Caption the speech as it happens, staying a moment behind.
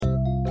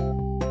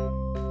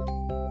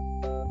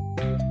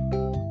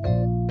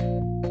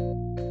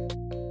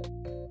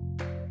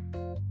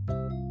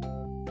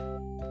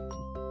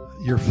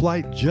Your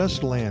flight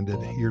just landed.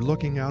 You're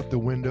looking out the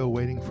window,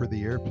 waiting for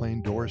the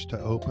airplane doors to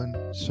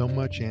open. So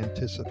much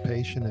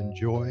anticipation and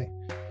joy.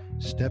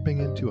 Stepping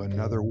into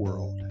another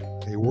world,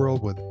 a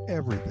world with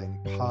everything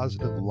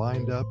positive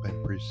lined up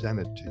and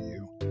presented to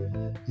you.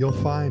 You'll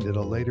find at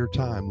a later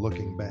time,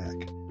 looking back,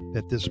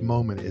 that this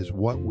moment is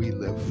what we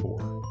live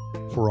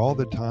for all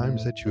the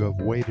times that you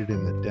have waited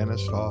in the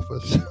dentist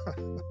office,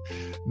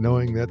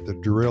 knowing that the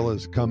drill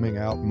is coming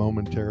out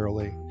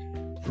momentarily,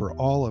 for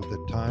all of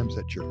the times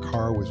that your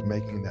car was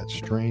making that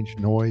strange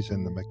noise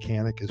and the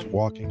mechanic is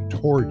walking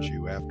towards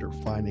you after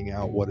finding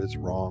out what is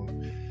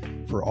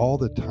wrong, for all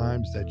the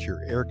times that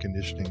your air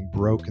conditioning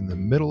broke in the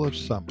middle of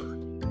summer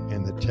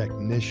and the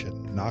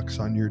technician knocks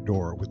on your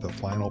door with the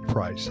final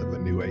price of a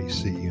new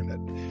AC unit,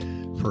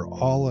 for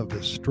all of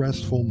the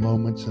stressful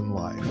moments in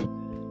life.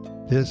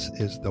 This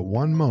is the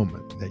one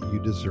moment that you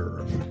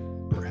deserve,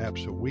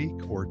 perhaps a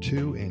week or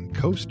two in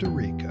Costa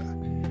Rica.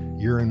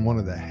 You're in one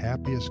of the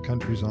happiest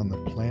countries on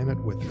the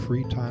planet with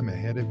free time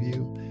ahead of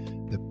you.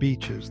 The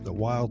beaches, the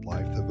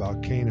wildlife, the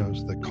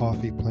volcanoes, the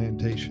coffee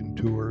plantation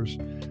tours,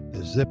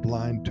 the zip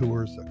line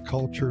tours, the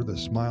culture, the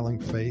smiling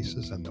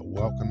faces, and the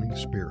welcoming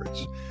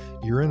spirits.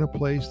 You're in a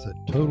place that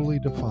totally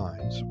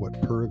defines what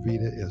Pura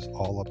Vida is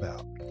all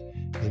about.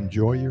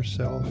 Enjoy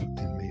yourself,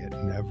 and may it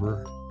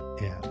never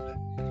end.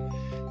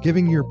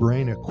 Giving your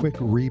brain a quick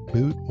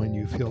reboot when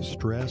you feel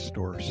stressed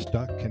or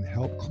stuck can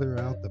help clear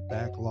out the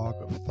backlog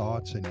of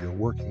thoughts in your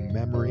working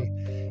memory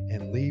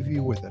and leave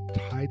you with a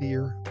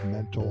tidier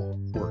mental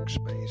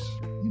workspace.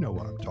 You know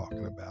what I'm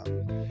talking about.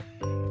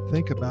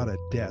 Think about a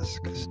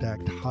desk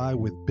stacked high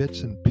with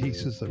bits and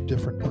pieces of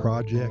different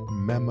project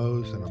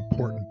memos and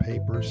important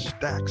papers,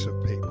 stacks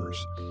of papers.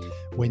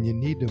 When you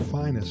need to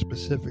find a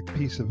specific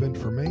piece of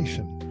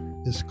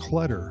information, this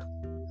clutter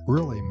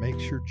really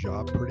makes your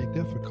job pretty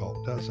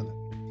difficult, doesn't it?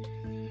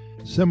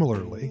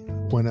 Similarly,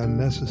 when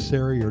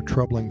unnecessary or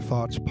troubling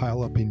thoughts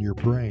pile up in your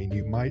brain,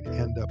 you might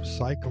end up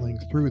cycling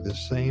through the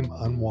same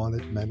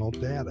unwanted mental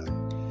data.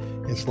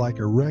 It's like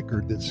a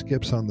record that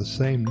skips on the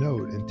same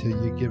note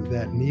until you give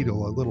that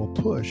needle a little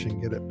push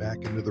and get it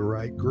back into the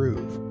right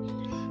groove.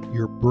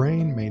 Your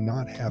brain may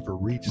not have a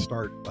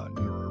restart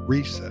button or a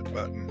reset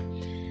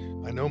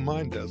button. I know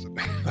mine doesn't.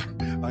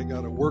 I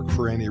got to work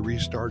for any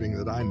restarting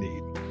that I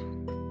need.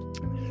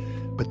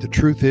 But the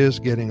truth is,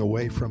 getting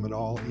away from it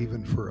all,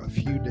 even for a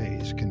few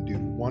days, can do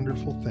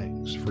wonderful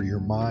things for your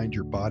mind,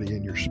 your body,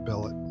 and your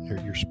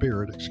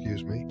spirit.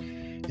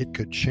 It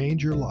could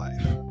change your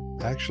life.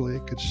 Actually,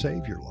 it could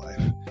save your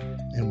life.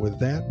 And with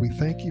that, we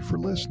thank you for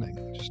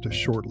listening. Just a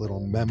short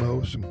little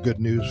memo, some good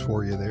news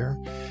for you there.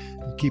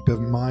 And keep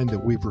in mind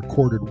that we've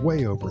recorded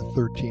way over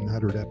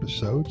 1,300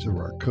 episodes of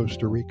our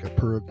Costa Rica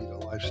Pura Vida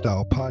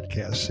Lifestyle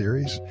podcast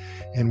series,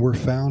 and we're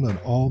found on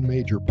all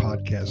major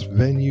podcast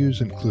venues,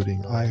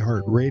 including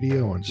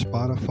iHeartRadio and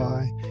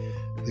Spotify,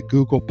 the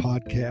Google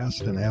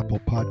Podcast and Apple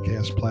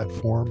Podcast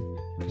platform,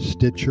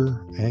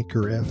 Stitcher,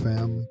 Anchor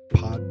FM,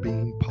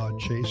 Podbean,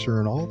 Podchaser,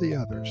 and all the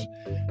others.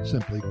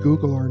 Simply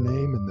Google our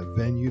name and the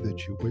venue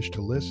that you wish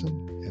to listen,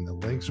 and the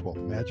links will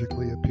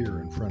magically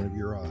appear in front of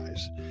your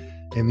eyes.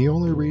 And the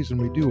only reason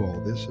we do all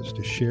this is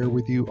to share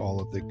with you all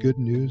of the good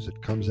news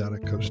that comes out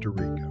of Costa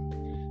Rica.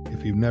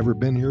 If you've never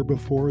been here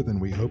before, then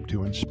we hope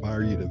to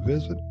inspire you to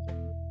visit.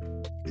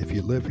 If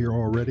you live here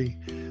already,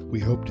 we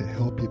hope to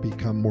help you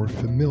become more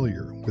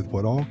familiar with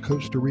what all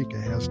Costa Rica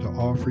has to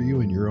offer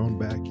you in your own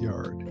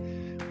backyard.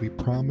 We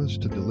promise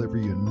to deliver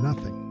you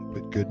nothing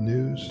but good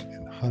news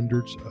and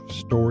hundreds of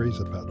stories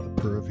about the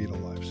Pura Vida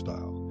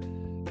lifestyle.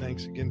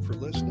 Thanks again for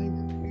listening,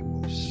 and we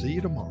will see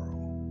you tomorrow.